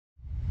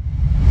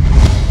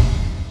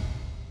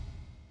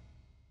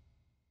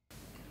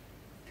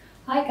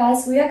Hi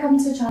guys,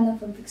 welcome to China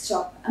Phone Fix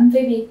Shop. I'm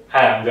Phoebe.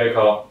 Hi, I'm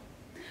Draco.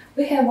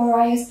 We have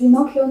various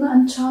binocular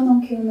and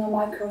trinocular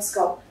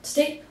microscope.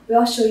 Today,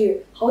 we'll show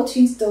you how to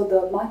install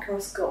the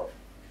microscope.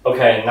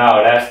 Okay,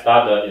 now let's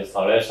start the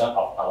installation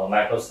of our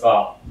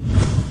microscope.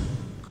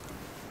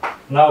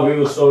 Now we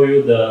will show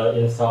you the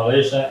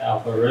installation and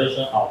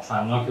operation of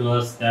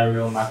Trinocular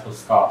Stereo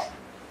Microscope.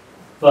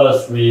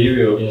 First, we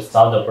will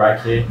install the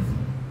bracket.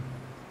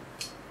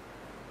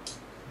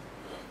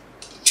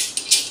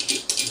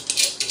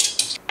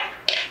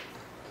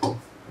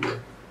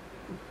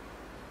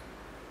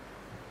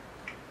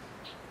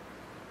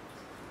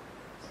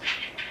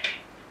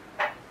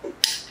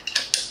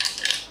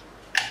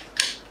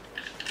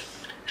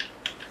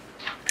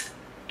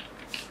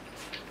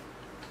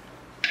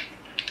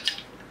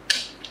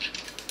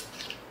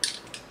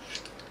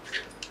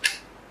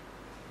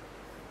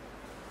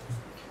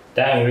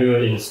 Then we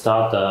will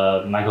install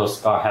the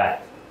microscope head.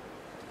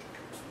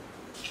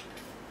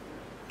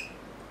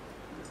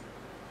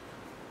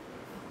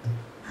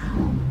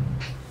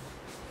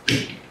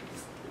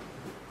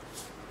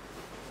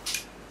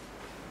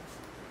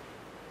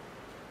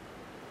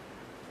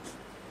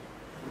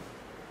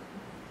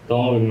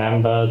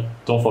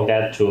 Don't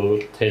forget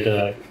to take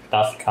the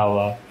dust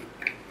cover.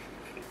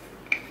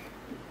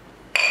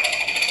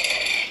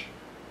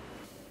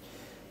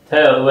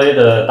 Take away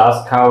the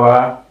dust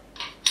cover.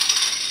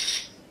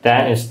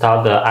 Then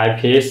install the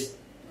eyepiece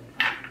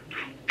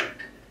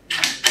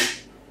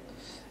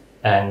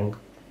and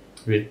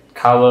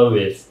cover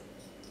with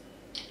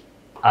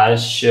eye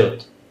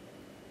shield.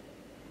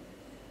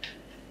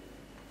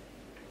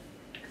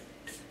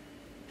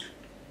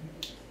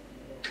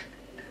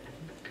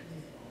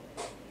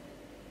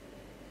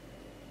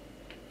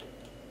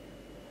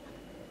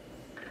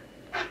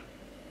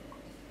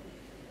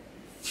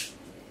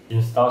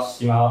 Install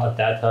Simul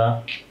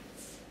adapter.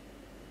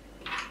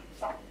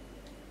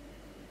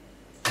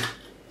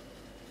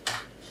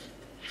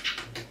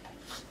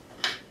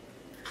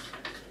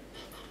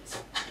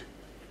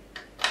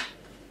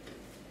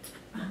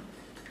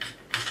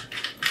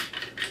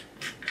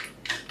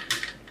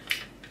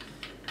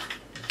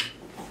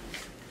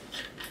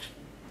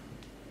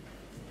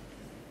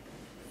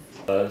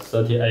 The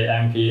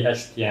 38MP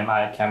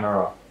HDMI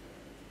camera.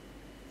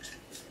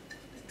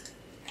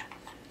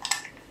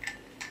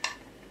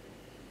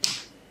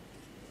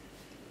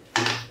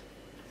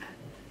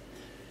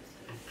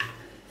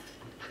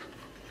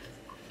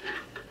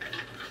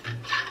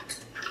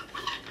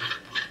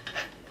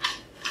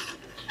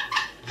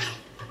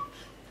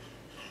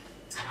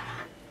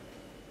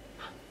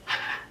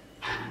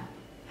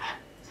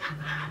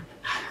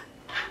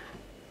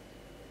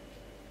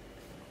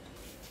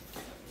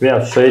 We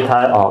have 3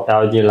 types of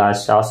LED light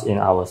shells in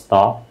our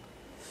store.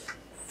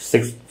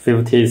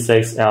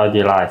 56 LED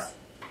lights,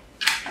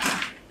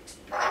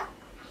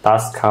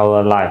 dust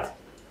cover light,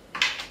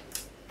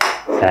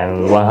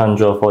 and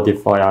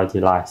 144 LED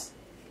lights.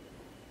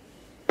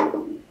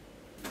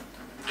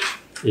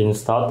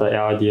 Install the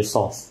LED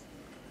source.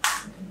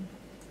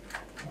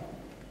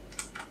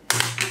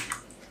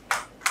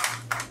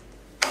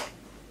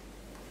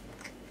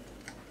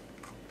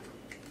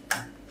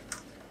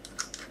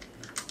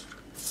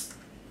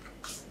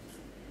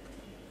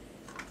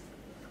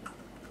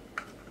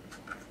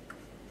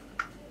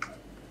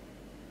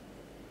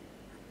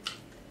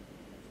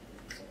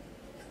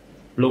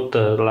 Loop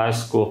the light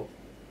screw.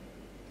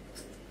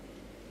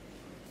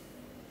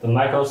 The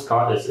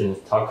microscope is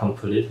installed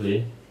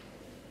completely.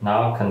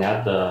 Now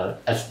connect the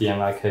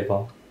HDMI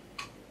cable.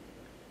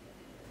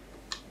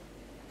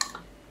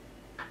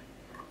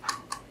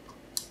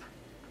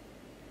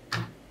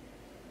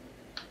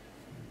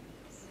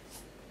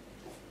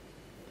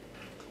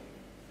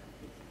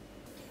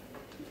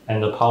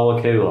 And the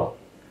power cable.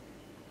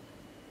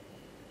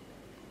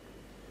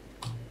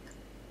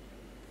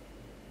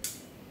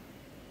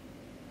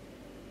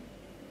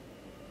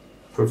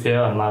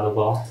 Prepare a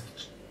motherboard.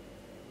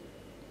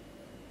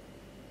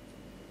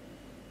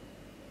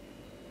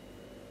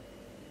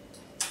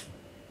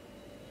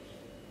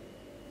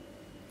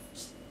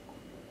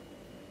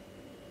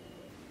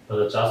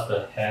 Adjust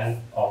the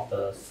hand of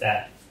the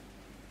stand.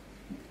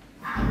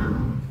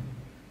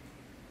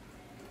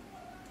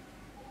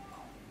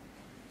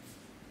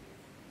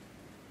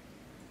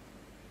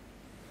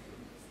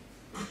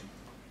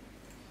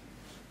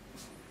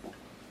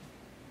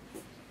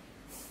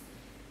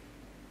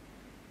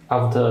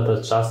 After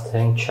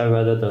adjusting, check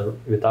whether the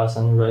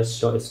reduction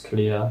ratio is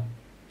clear.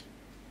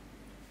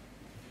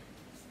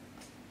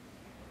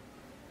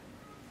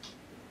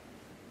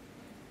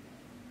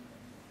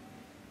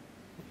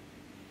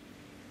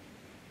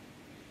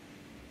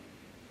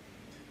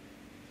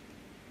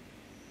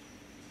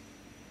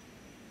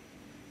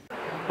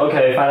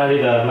 Okay,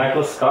 finally the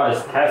microscope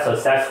is tested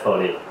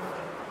successfully.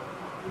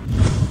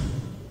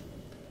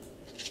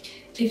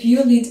 If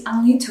you need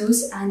any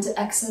tools and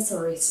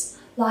accessories,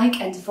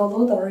 like and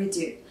follow the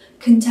video.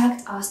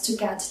 Contact us to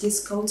get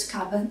discount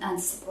coupon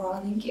and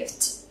surprising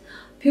gifts.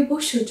 People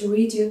should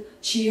read,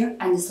 share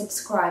and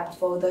subscribe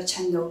for the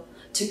channel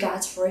to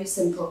get free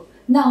sample.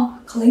 Now,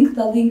 click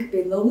the link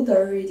below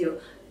the video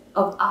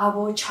of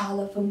our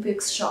China Phone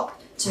Fix shop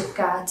to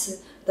get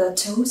the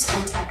tools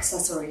and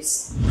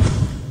accessories.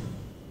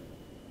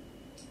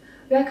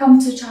 Welcome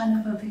to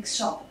China Phone Fix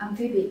shop. I'm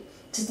Phoebe.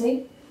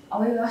 Today, I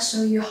will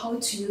show you how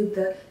to use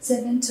the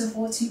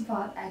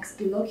 7-14.5x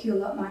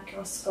binocular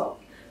microscope.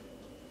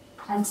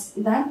 And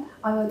then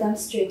I will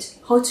demonstrate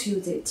how to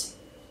use it.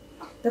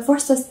 The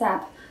first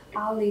step,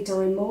 I'll need to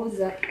remove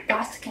the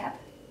dust cap.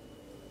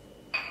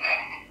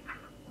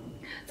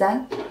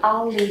 Then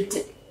I'll need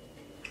to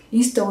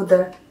install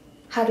the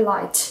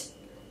headlight.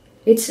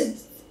 It's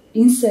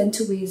insert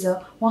with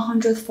a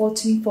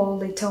 144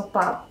 liter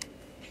bulb.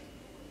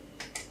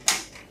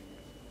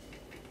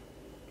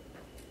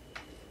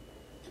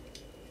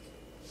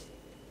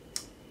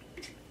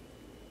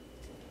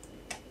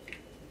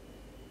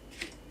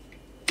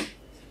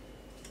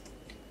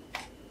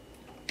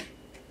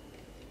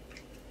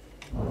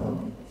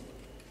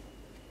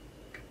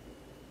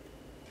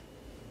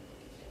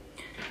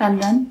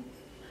 And then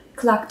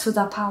plug to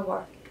the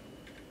power.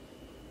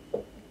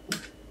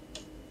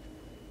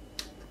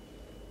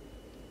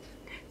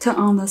 Turn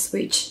on the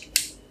switch.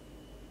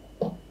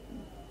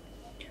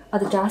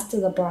 Adjust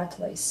the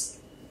brightness.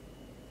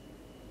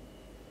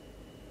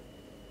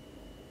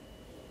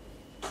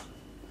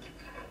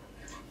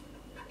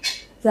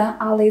 Then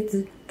I'll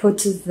put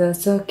the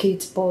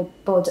circuit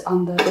board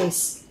on the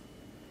base.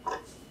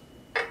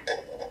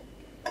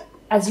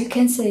 As you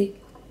can see,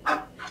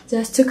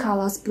 there's two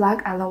colors,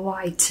 black and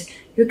white.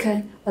 You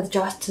can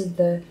adjust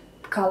the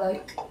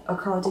color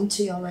according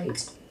to your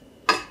need.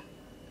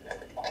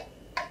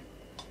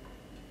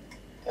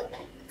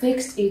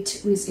 Fix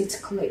it with its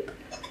clip.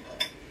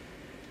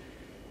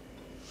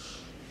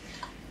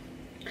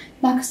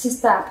 Next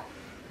step,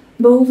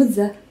 move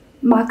the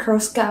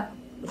microscope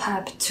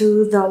tab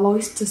to the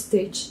lowest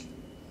stage.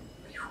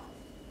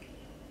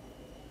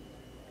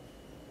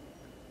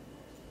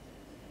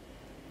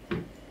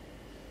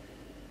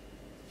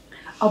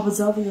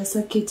 Observe the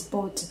circuit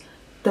board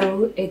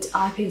through its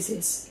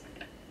eyepieces.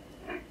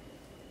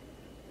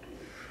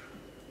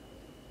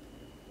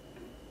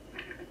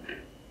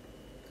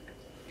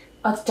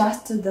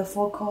 Adjust the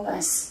focal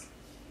length.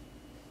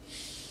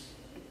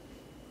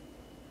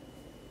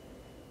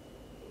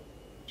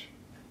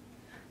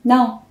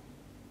 Now,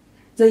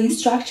 the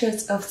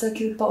instructions of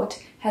circuit board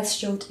has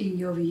shown in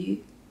your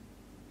view.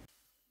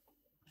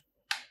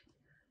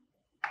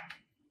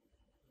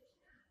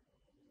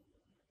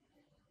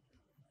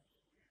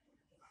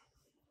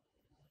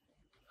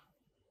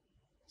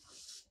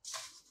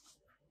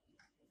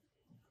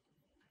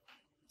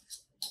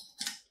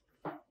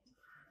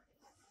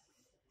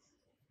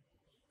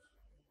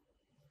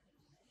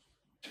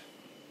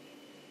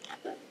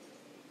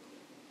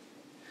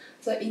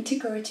 The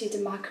integrated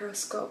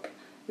microscope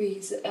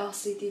with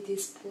LCD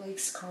display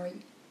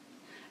screen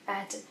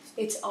and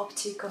its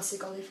optical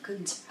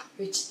significance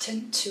reach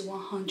 10 to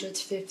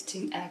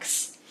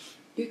 115x.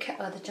 You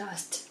can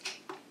adjust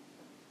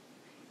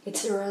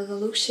its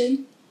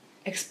resolution,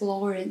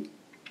 exploring,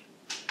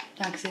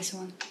 like this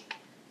one.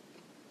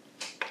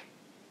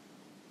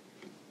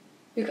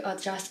 You can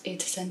adjust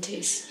its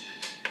sentence.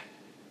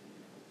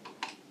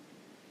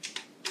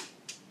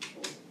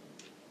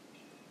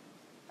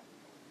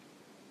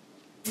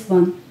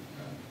 One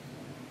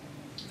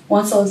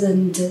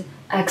 1000x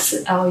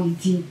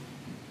LED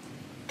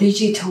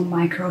digital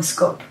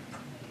microscope.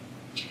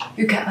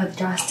 You can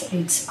adjust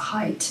its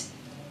height.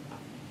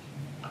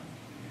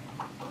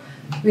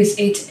 With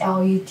its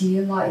LED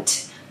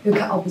light, you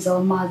can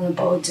observe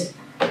motherboard.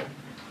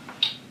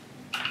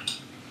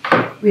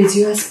 With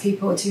USB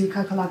port, you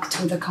can connect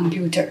to the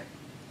computer.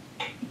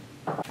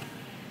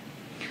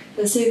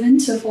 The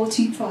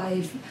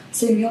 7-14.5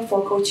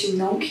 semi-focal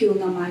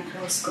Trinocular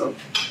Microscope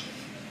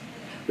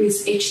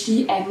with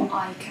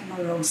HDMI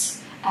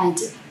cameras and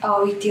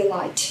LED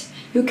light.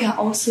 You can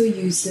also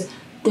use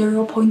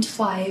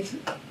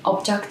 0.5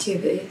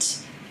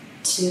 objective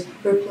to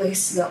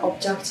replace the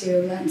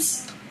objective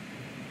lens.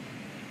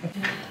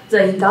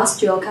 The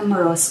industrial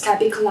cameras can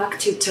be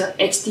connected to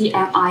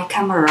HDMI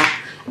camera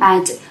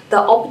and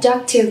the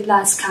objective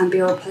lens can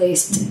be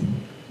replaced.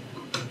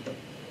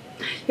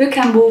 You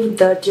can move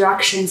the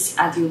directions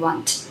as you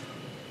want.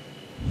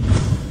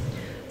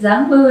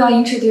 Then we will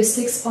introduce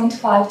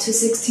 6.5 to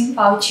 16.5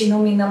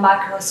 nanometer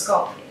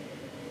microscope.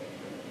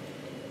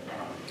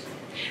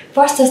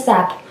 First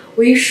step,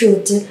 we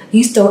should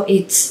install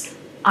its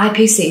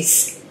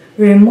eyepieces.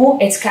 Remove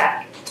its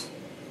cap.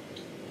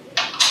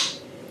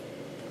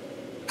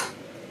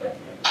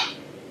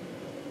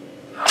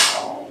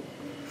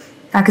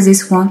 Like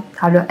this one,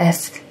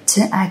 WF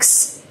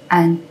 10X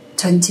and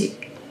 20.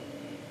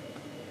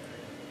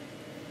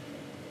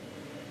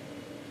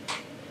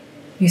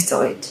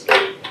 Install it.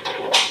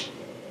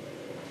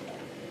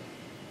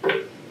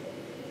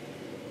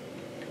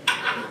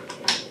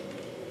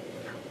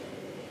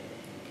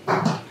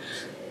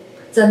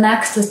 The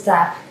next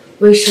step,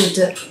 we should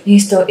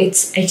install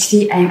its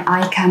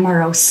HDMI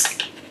cameras.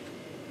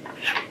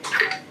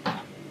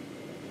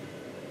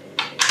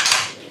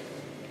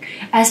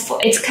 As for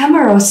its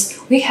cameras,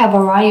 we have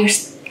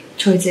various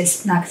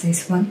choices like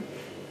this one.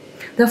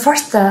 The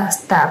first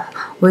step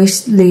will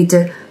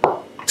lead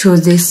to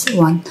this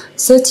one,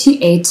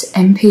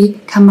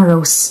 38MP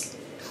cameras.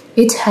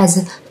 It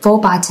has 4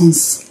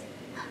 buttons.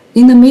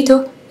 In the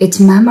middle, it's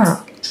memory.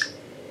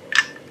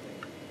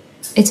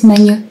 Its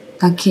menu,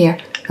 like here.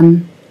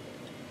 In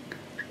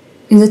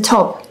the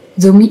top,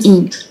 zoom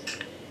in,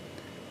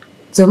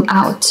 zoom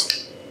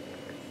out,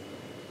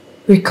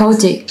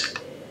 recording,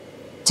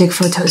 take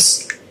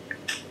photos.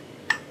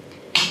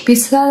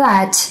 Besides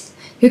that,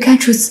 you can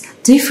choose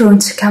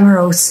different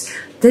cameras.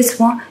 This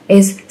one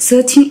is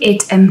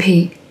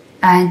 38MP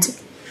and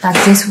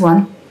like this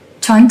one,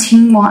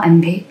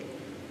 21MP.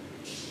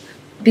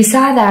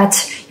 Besides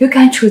that, you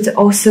can choose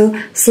also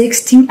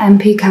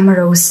 16MP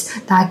cameras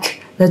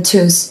like the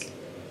tools.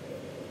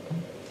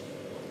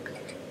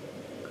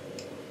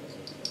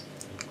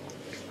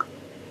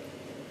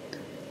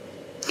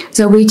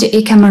 The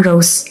VGA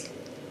cameras.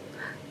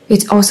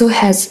 It also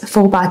has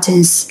 4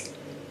 buttons.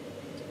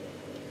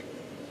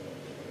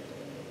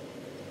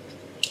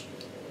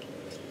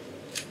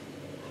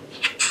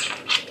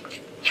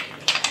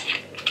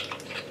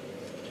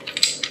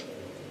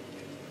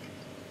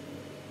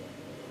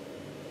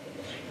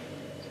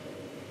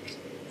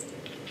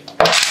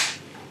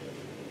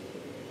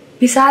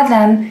 Beside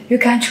them, you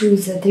can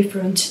choose the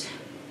different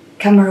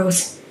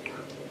cameras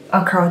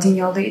according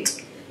your need.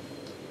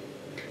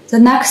 The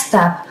next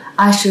step,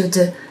 I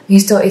should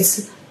install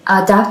its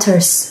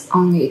adapters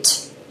on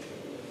it.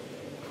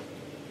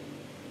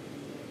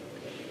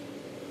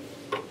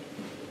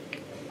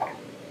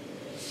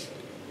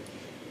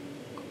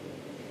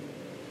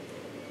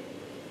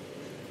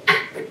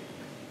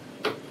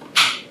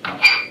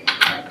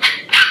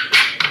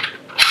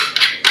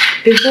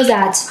 Before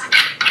that,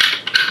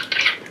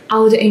 I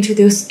would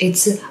introduce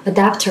its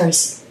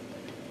adapters.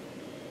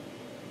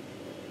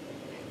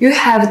 You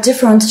have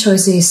different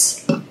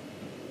choices.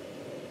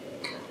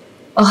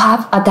 A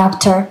half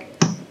adapter.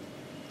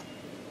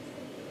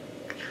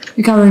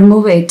 You can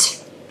remove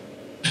it.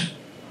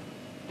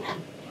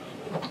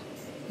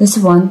 This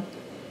one.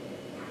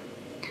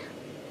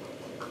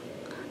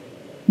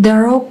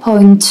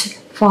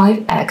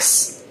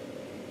 0.5x.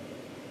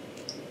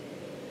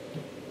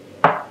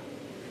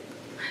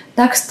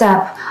 Next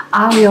step,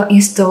 I will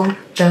install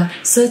the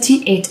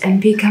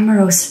 38MP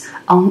cameras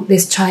on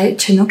this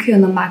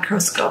Trinocular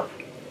microscope.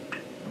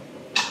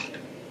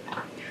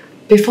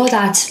 Before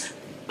that,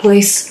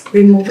 please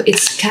remove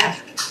its cap.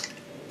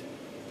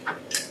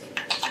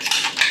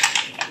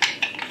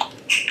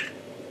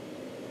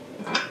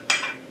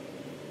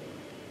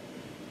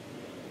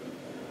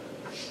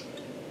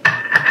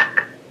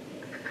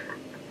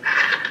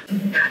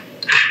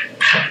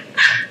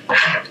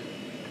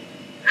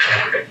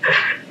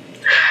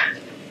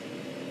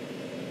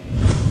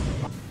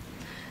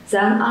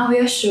 Then I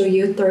will show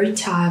you 3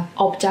 type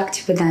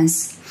objective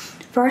lens.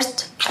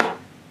 First,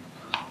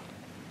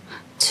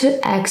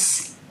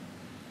 2x.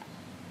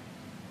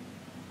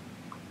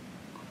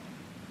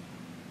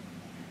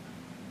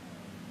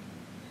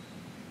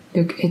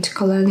 Look it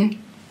clearly.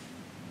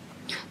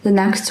 The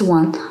next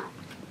one,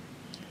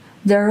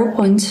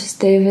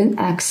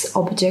 0.7x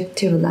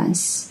objective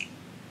lens.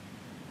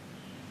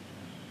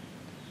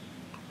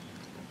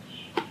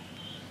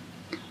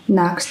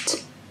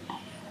 Next,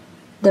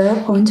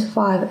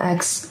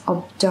 0.5x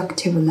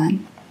objective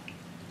lens.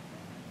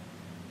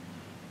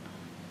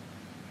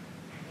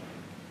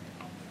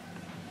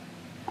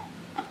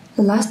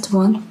 The last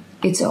one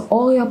is an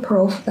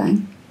oil-proof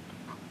lens.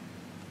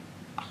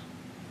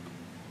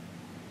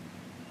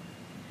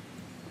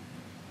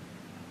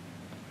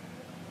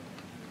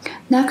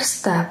 Next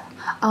step,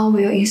 I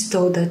will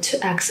install the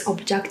 2x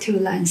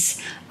objective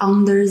lens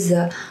under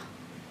the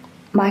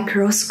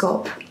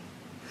microscope.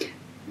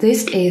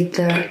 This is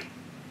the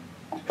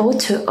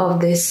photo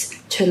of this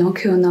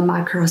Trinocular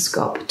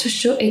microscope. To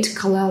show it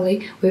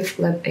clearly, we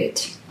flip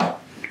it.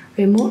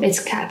 Remove its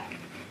cap.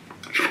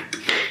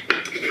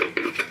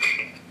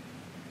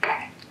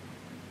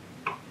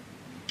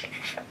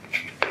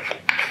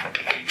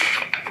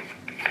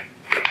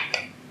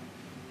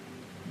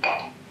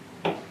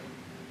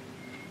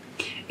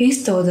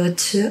 Install the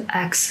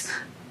 2x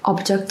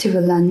objective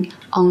lens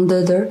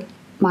under the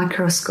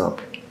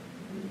microscope.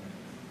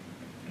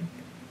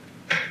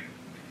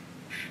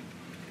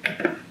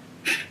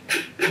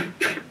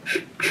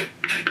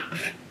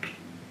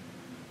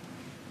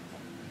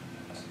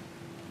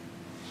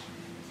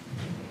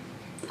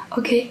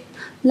 Okay,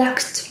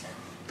 next,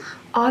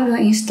 I will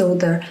install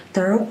the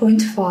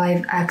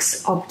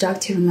 0.5x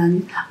objective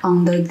lens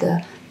under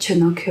the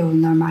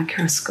Trinocular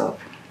microscope.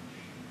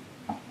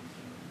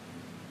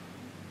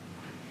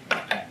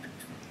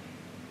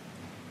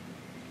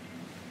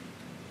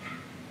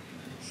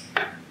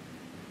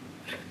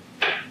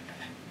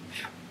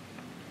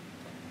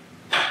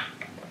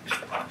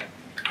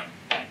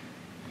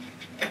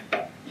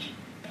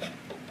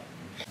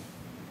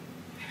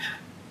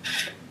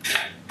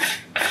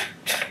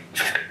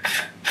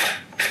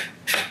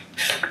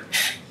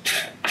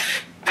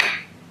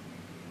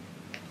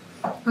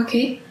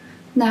 Okay,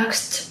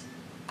 next,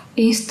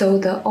 install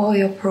the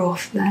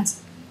oil-proof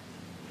lens.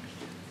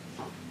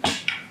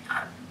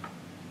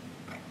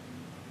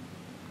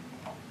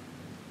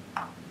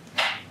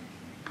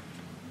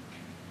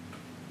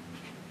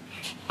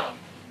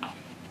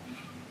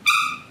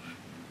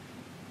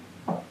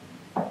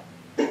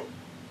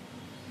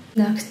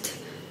 Next,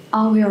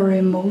 I will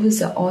remove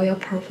the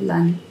oil-proof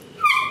lens.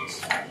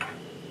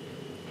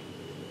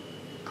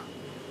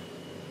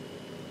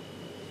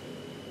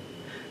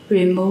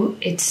 Remove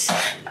its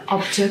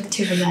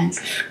objective lens.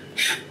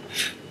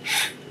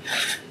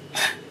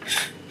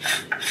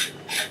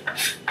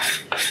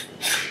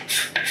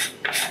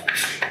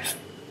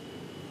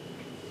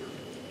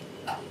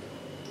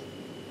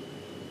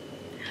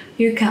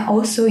 You can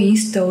also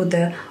install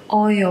the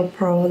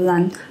oil-proof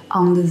lens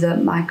on the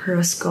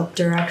microscope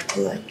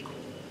directly.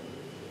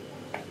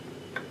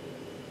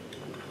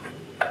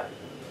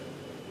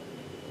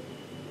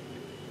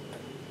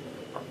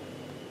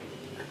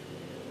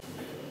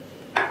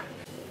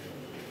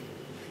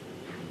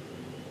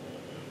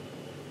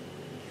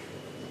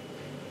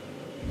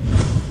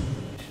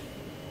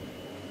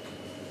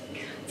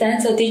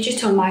 Then the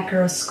digital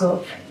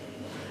microscope.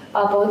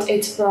 About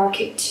its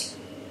bracket.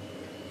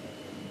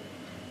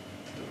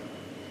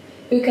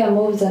 You can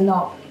move the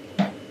knob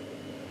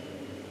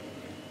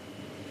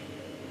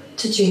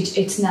to change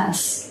its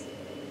length.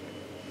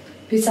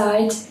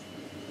 Besides,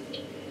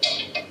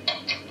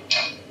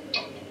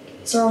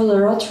 throw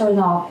the rotor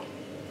knob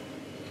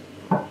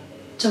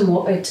to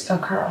move it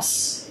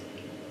across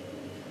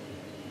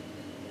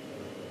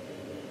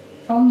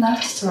from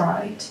left to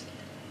right.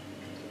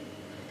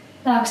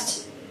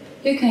 Next,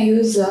 you can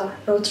use the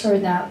rotor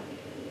knob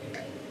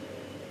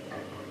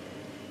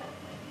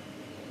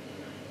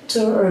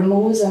to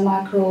remove the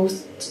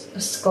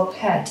microscope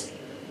head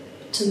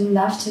to the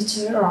left to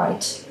the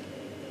right.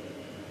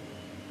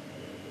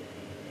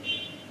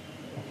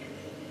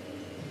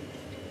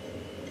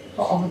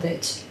 Of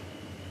it.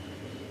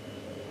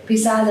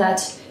 Besides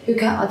that, you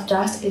can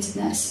adjust its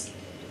length.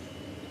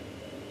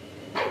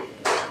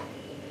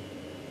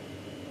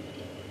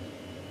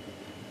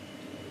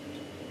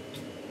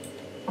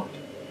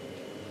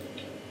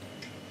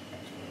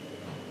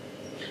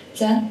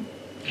 Then,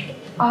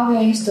 I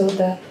will install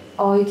the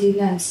LED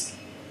lens.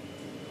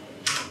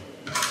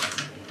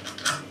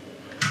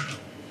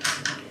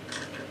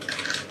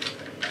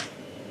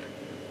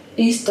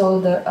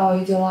 Install the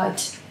LED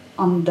light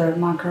on the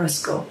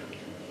microscope.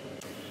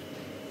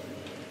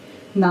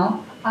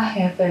 Now I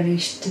have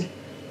finished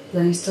the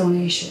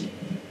installation.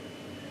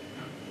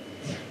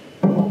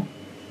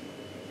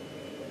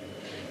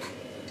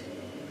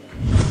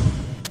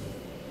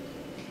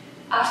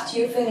 After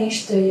you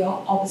finish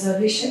your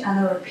observation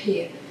and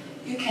repair,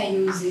 you can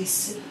use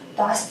this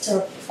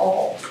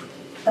dust-proof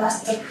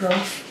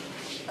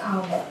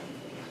cover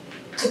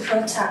to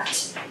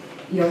protect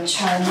your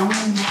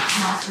Trinocular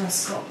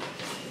microscope.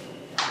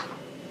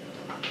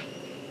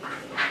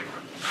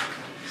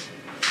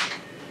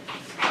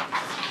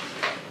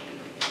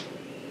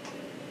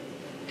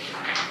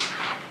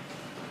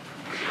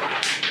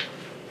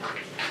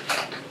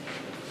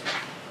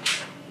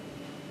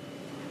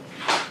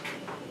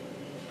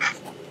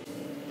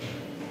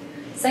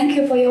 Thank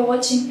you for your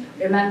watching.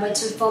 Remember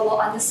to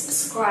follow and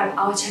subscribe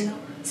our channel.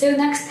 See you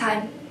next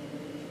time.